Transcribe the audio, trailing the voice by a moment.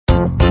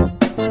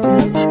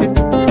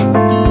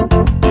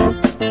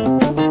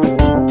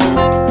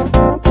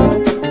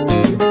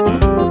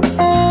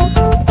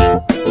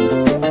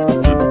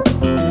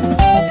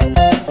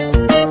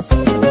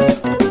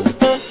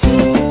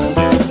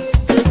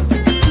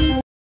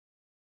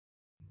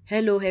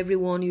Hello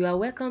everyone, you are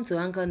welcome to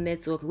Anchor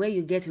Network where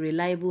you get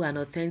reliable and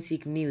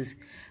authentic news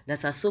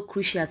that are so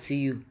crucial to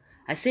you.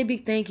 I say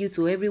big thank you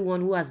to everyone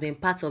who has been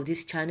part of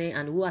this channel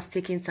and who has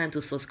taken time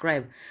to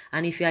subscribe.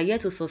 And if you are yet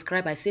to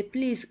subscribe, I say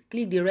please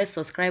click the red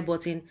subscribe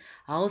button and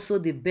also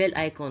the bell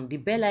icon. The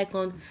bell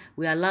icon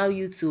will allow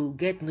you to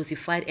get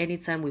notified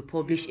anytime we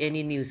publish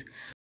any news.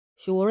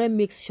 Sowore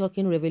makes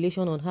shocking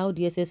revelation on how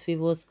DSS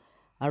Favours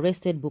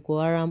arrested Boko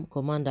Haram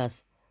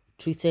commanders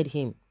treated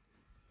him.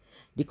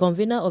 The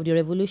convener of the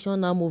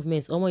Revolution Now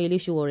movement, Omoyele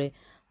Sowore,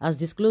 has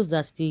disclosed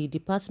that the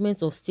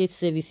Department of State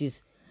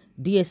Services,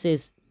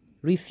 DSS,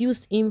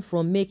 refused him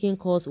from making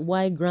calls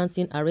while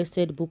granting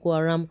arrested Boko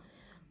Haram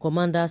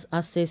commanders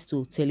access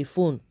to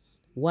telephone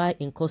while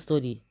in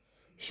custody.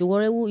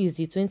 Sowore, who is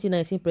the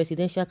 2019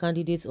 presidential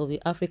candidate of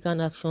the African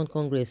Action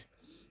Congress,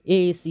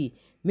 AAC,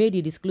 made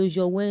the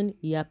disclosure when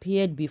he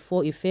appeared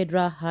before a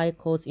federal high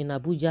court in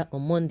Abuja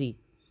on Monday.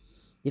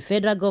 The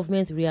federal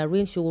government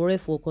rearranged Sowore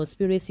for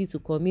conspiracy to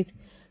commit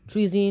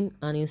treason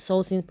and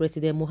insulting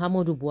President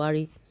Muhammadu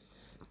Buhari.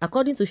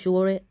 According to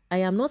Sowore, I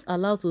am not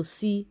allowed to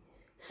see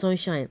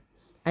sunshine.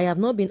 I have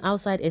not been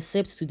outside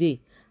except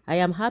today. I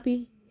am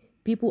happy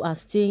people are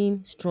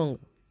staying strong.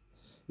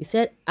 He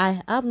said,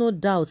 I have no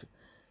doubt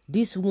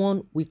this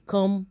one will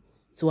come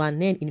to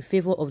an end in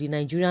favor of the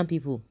Nigerian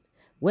people.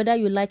 Whether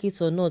you like it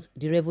or not,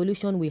 the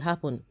revolution will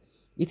happen.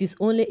 It is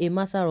only a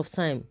matter of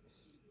time.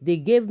 They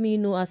gave me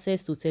no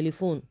access to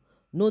telephone,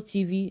 no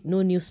TV,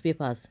 no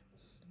newspapers.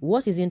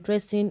 What is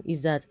interesting is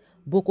that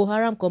Boko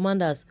Haram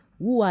commanders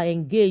who are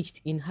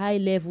engaged in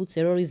high-level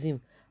terrorism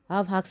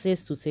have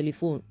access to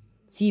telephone,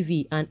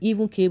 TV, and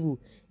even cable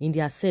in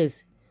their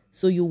cells.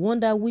 So you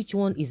wonder which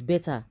one is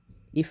better,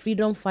 a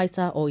freedom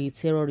fighter or a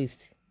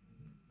terrorist.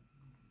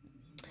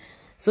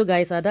 So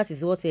guys, that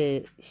is what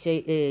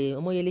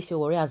Omoyele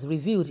Sowore has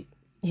revealed.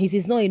 It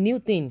is not a new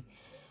thing.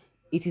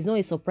 It is not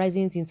a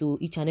surprising thing to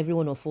each and every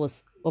one of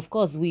us. Of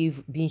course,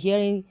 we've been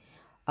hearing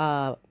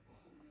every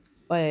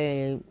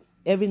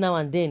now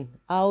and then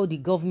how the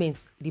government,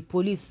 the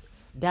police,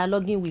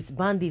 dialoguing with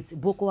bandits,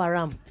 Boko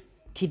Haram,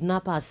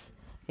 kidnappers,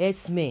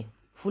 Esme,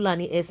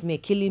 Fulani Esme,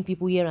 killing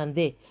people here and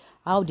there,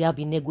 how they have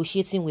been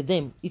negotiating with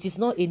them. It is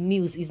not a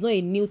news, it's not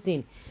a new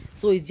thing.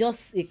 So it's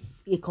just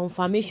a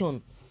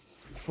confirmation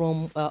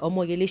from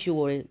Omoyele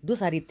Sowore.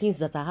 Those are the things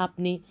that are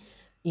happening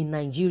in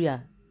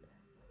Nigeria.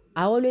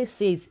 I always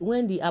say it,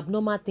 when the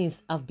abnormal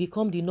things have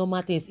become the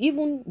normal things,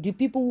 even the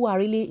people who are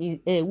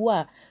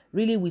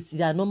really with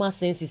their normal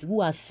senses,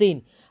 who are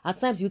sane, at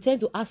times you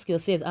tend to ask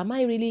yourself, am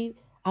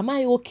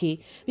I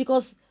okay?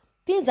 Because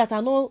things that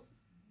are not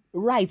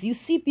right, you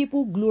see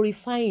people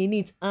glorifying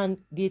it and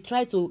they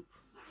try to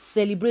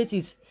celebrate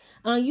it,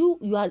 and you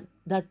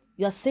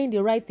are saying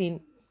the right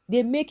thing,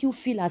 they make you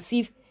feel as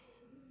if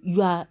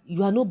you are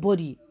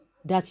nobody,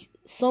 that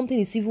something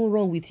is even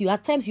wrong with you.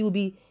 At times you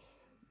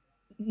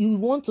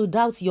want to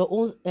doubt your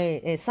own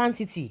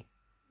sanity,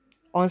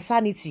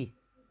 sanity.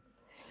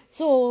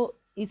 So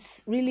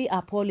it's really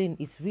appalling.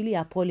 It's really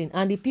appalling.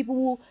 And the people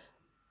who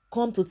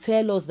come to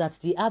tell us that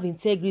they have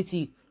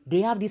integrity,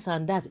 they have this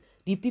and that,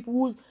 the people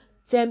who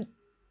tend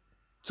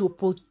to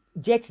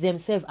project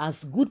themselves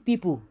as good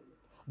people,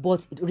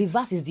 but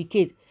reverse is the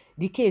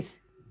case.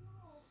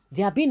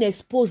 They are being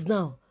exposed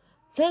now.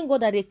 Thank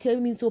God that they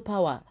came into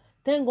power.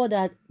 Thank God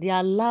that they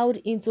are allowed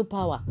into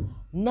power.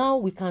 Now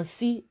we can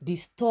see the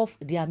stuff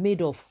they are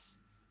made of.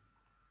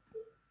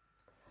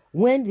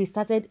 When they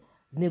started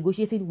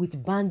negotiating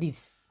with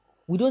bandits,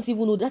 we don't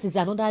even know that is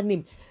another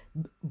name.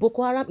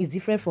 Boko Haram is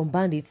different from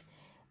bandits,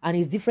 and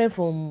is different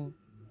from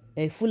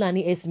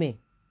Fulani Esme,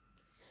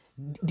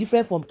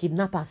 different from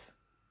kidnappers.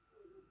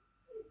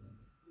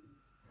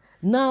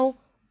 Now,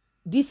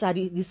 these are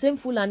the same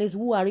Fulanis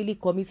who are really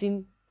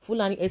committing,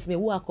 Fulani Esme,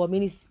 who are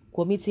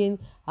committing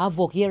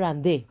havoc here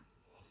and there.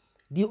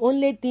 The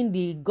only thing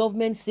the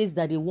government says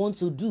that they want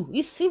to do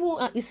is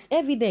it's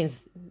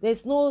evidence.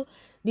 There's no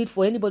need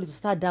for anybody to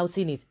start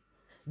doubting it.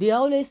 They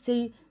always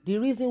say the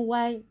reason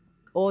why,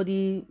 or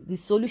the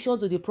solution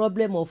to the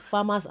problem of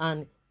farmers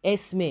and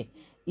Esme,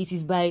 it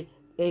is by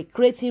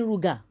creating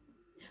Ruga.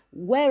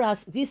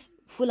 Whereas this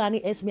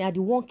Fulani Esme are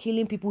the one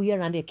killing people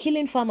here and there,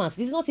 killing farmers.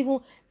 This is not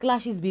even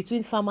clashes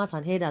between farmers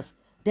and herders.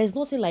 There's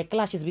nothing like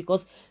clashes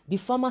because the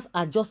farmers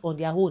are just on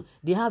their own.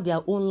 They have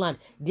their own land.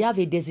 They have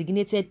a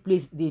designated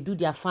place they do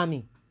their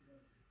farming.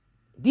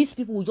 These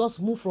people will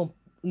just move from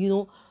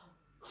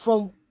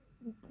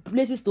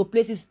places to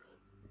places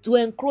to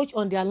encroach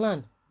on their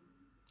land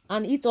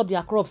and eat up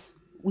their crops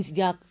with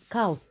their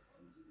cows.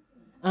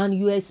 And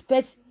you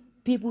expect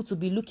people to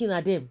be looking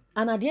at them.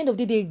 And at the end of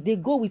the day, they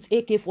go with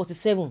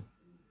AK-47.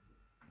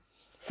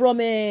 From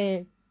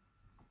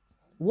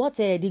what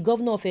the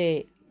governor of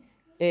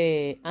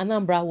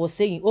Anambra was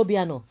saying,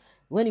 Obiano,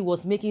 when he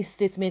was making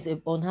statements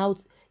on how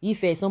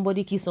if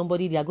somebody kills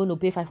somebody, they are going to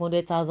pay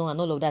 500,000 and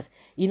all of that.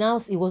 He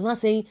was not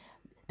saying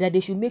that they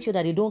should make sure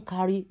that they don't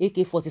carry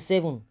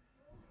AK-47.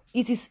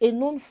 It is a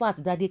known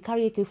fact that they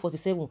carry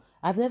AK-47.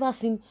 I've never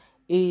seen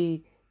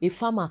a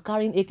farmer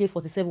carrying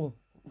AK-47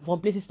 from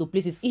places to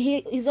places.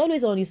 He's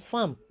always on his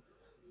farm.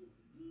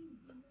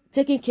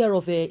 taking care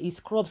of his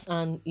crops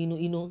and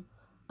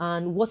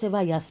and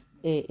whatever he has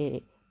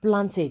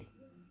planted.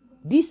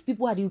 These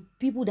people are the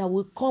people that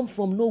will come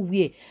from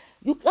nowhere.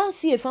 You can't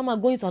see a farmer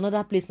going to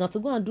another place now to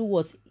go and do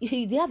what?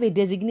 They have a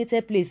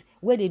designated place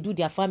where they do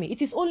their farming.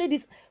 It is only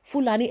this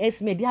Fulani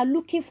Esme. They are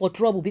looking for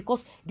trouble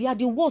because they are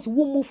the ones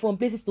who move from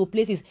places to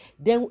places.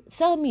 Then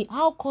tell me,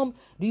 how come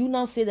do you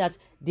now say that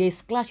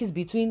there's clashes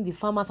between the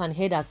farmers and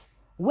herders?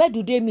 Where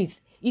do they meet?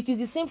 It is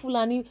the same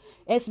Fulani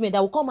Esme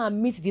that will come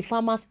and meet the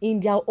farmers in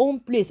their own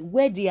place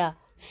where they are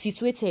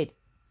situated.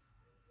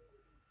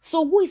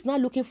 So who is now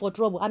looking for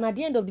trouble? And at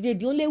the end of the day,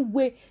 the only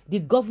way the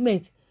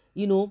government,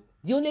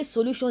 the only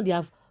solution they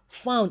have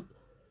found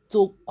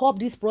to curb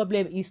this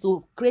problem is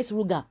to create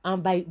Ruga,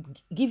 and by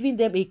giving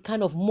them a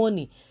kind of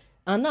money.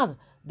 And now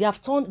they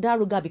have turned that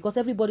Ruga, because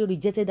everybody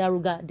rejected that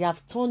Ruga, they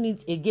have turned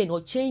it again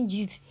or changed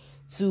it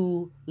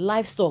to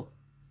livestock.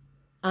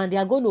 And they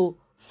are going to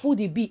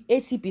fully be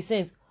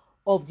 80%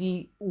 of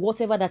the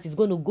whatever that is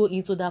going to go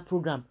into that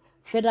program.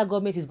 Federal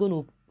government is going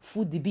to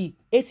fully be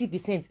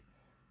 80%.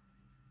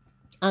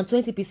 And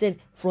 20%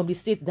 from the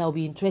state that will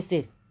be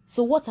interested.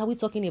 So what are we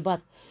talking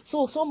about?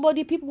 So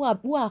people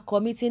who are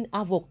committing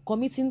havoc,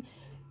 committing,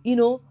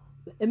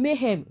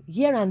 mayhem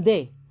here and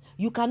there.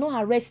 You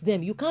cannot arrest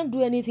them. You can't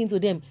do anything to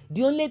them.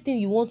 The only thing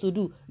you want to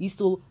do is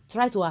to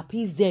try to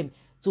appease them,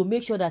 to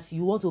make sure that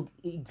you want to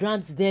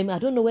grant them, I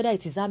don't know whether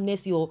it is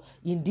amnesty or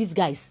in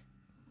disguise.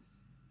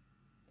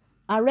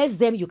 Arrest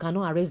them, you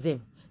cannot arrest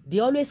them. They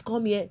always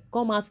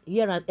come out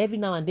here and every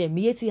now and then.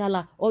 Mieti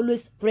Allah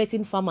always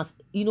threaten farmers,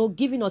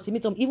 giving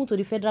ultimatum even to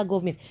the federal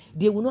government.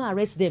 They will not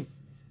arrest them.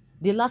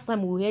 The last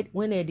time we heard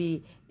when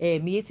the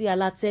Mieti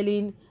Allah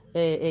telling,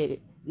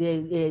 they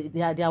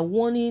are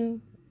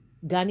warning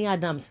Gani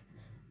Adams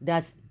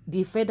that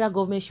the federal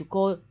government should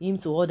call him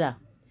to order.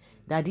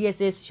 That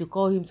DSS should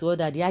call him to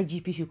order. The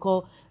IGP should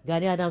call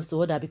Gani Adams to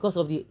order because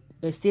of the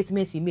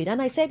statements he made. And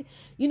I said,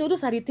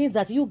 those are the things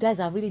that you guys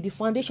have really, the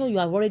foundation you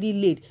have already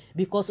laid.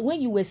 Because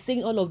when you were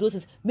saying all of those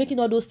things, making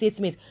all those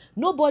statements,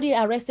 nobody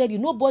arrested you,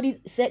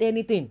 nobody said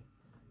anything.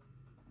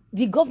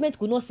 The government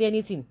could not say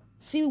anything.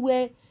 See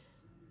where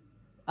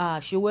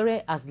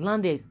Sowore has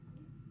landed.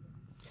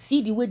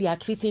 See the way they are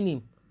treating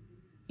him.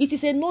 It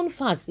is a known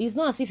fact. It's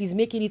not as if he's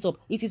making it up.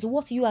 It is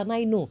what you and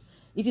I know.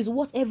 It is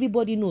what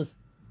everybody knows.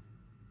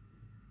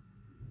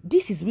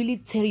 This is really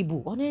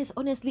terrible.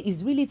 Honestly,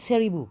 it's really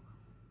terrible.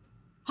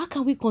 How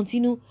can we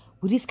continue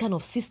with this kind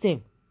of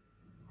system?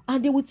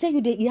 And they will tell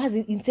you that he has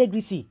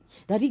integrity,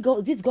 that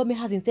this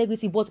government has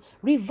integrity, but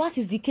reverse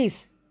is the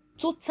case.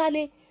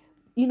 Totally,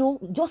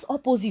 just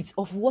opposite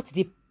of what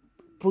they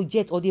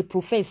project or they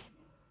profess.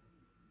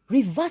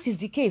 Reverse is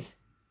the case.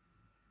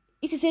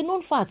 It is a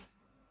known fact.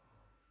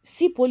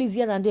 See police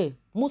here and there,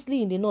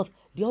 mostly in the north,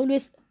 they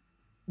always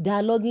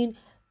dialoguing,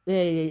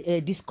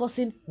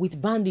 discussing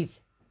with bandits,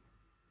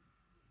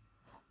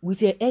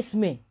 with a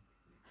Esme.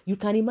 You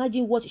can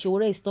imagine what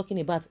Sowore is talking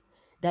about,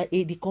 that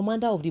the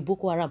commander of the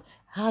Boko Haram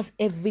has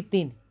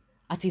everything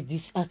at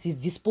his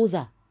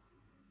disposal.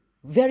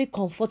 Very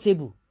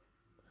comfortable.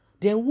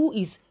 Then who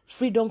is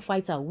freedom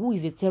fighter? Who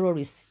is a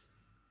terrorist?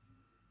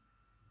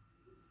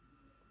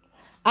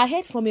 I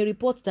heard from a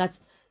report that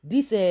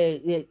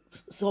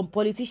some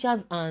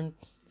politicians and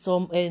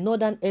some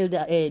northern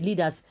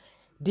leaders,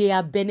 they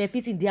are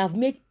benefiting. They have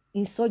made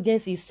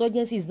insurgency.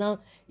 Insurgency is now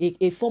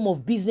a form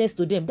of business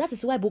to them. That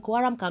is why Boko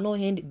Haram cannot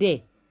end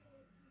there.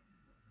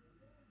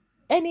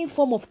 Any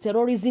form of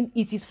terrorism,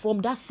 it is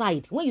from that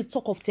side. When you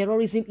talk of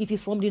terrorism, it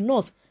is from the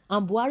north.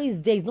 And Buhari is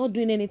there, he's not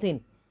doing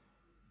anything.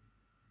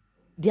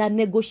 They are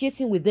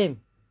negotiating with them.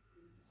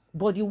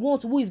 But the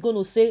ones who is going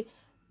to say,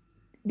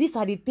 these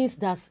are the things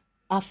that's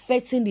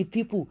affecting the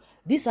people.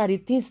 These are the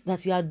things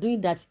that you are doing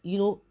that,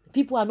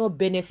 people are not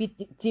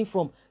benefiting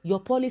from.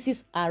 Your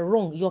policies are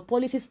wrong. Your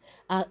policies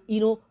are,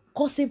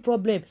 causing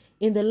problem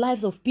in the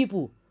lives of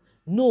people.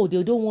 No,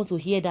 they don't want to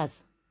hear that.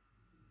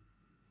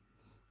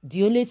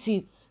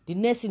 The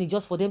next thing is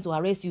just for them to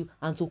arrest you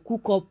and to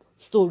cook up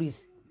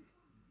stories.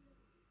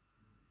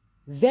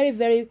 Very,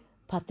 very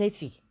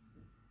pathetic.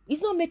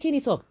 It's not making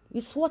it up.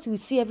 It's what we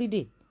see every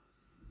day.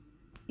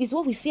 It's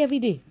what we see every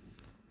day.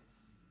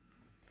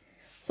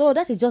 So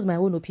that is just my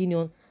own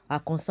opinion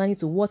concerning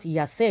to what he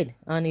has said.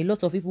 And a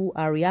lot of people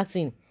are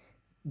reacting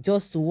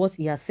just to what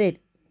he has said.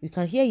 You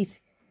can hear it.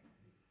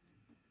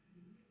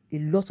 A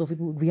lot of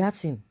people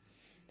reacting.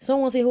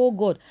 Someone say, oh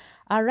God,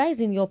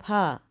 arise in your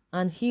power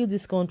and heal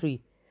this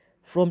country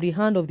from the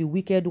hand of the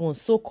wicked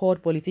ones,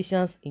 so-called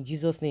politicians, in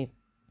Jesus' name.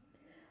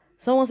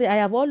 Someone say, I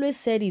have always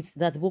said it,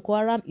 that Boko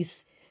Haram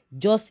is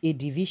just a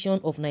division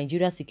of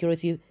Nigeria's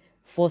security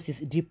forces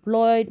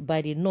deployed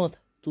by the North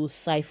to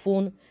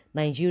siphon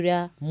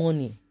Nigeria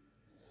money.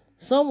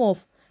 Some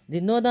of the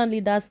northern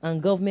leaders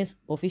and government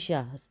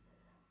officials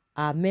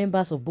are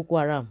members of Boko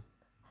Haram.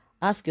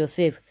 Ask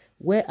yourself,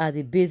 where are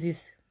the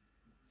bases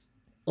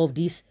of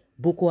these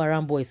Boko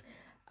Haram boys?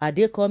 Are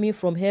they coming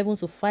from heaven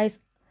to fight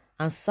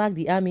and sack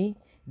the army?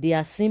 They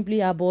are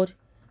simply aboard.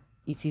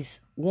 It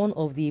is one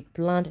of the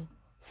planned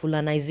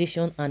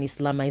Fulanization and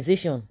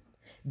Islamization.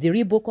 The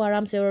real Boko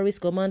Haram terrorist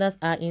commanders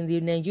are in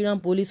the Nigerian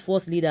police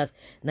force leaders,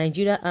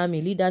 Nigeria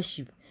Army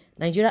leadership,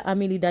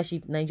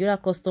 Nigeria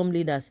custom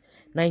leaders,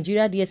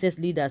 Nigeria DSS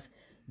leaders,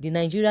 the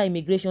Nigeria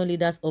immigration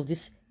leaders of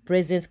this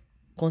present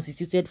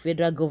constituted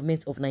federal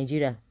government of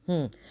Nigeria.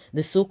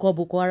 The so-called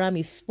Boko Haram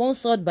is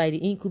sponsored by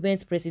the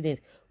incumbent president.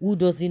 Who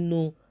doesn't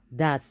know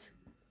that?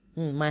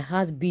 My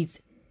heart beats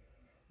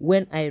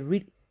when I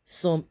read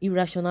some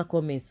irrational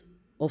comments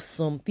of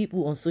some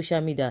people on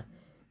social media.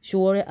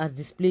 Sowore has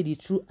displayed the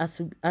true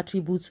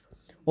attributes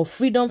of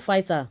freedom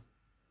fighter.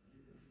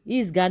 He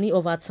is Gani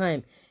over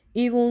time.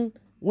 Even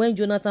when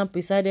Jonathan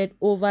presided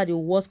over the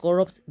worst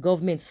corrupt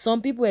government,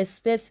 some people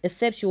accept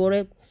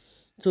Sowore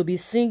to be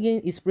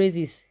singing his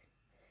praises.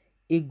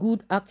 A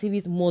good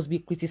activist must be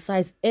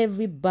criticized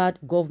every bad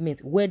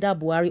government, whether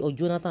Buhari or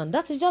Jonathan.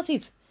 That is just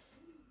it.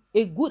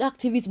 A good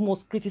activist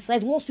must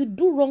criticize once you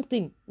do wrong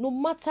thing, no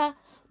matter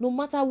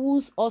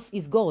whose us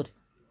is God.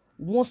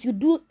 Once you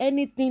do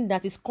anything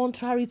that is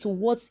contrary to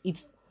what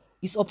is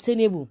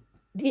obtainable,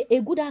 a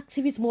good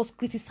activist must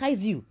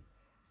criticize you.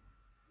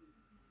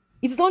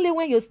 It is only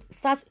when you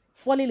start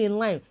falling in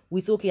line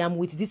with, okay, I'm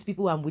with these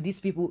people, I'm with these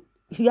people,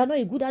 you are not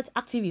a good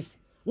activist.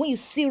 When you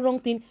see wrong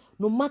thing,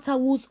 no matter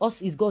whose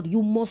us is God,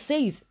 you must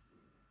say it.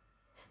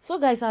 So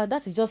guys,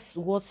 that is just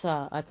what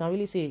I can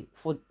really say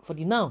for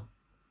the now.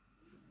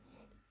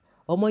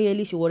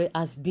 Omoyele Sowore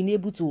has been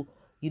able to,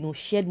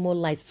 shed more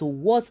light to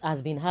what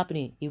has been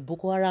happening. A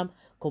Boko Haram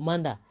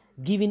commander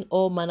giving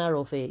all manner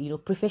of,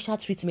 preferential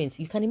treatment.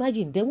 You can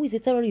imagine, then who is a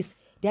terrorist?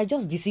 They are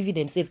just deceiving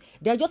themselves.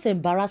 They are just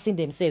embarrassing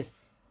themselves.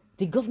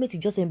 The government is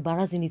just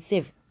embarrassing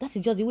itself. That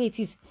is just the way it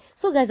is.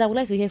 So guys, I would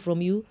like to hear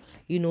from you,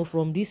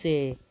 from this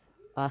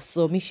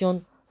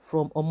submission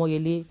from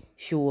Omoyele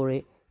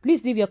Sowore.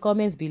 Please leave your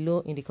comments below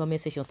in the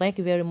comment section. Thank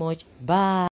you very much. Bye.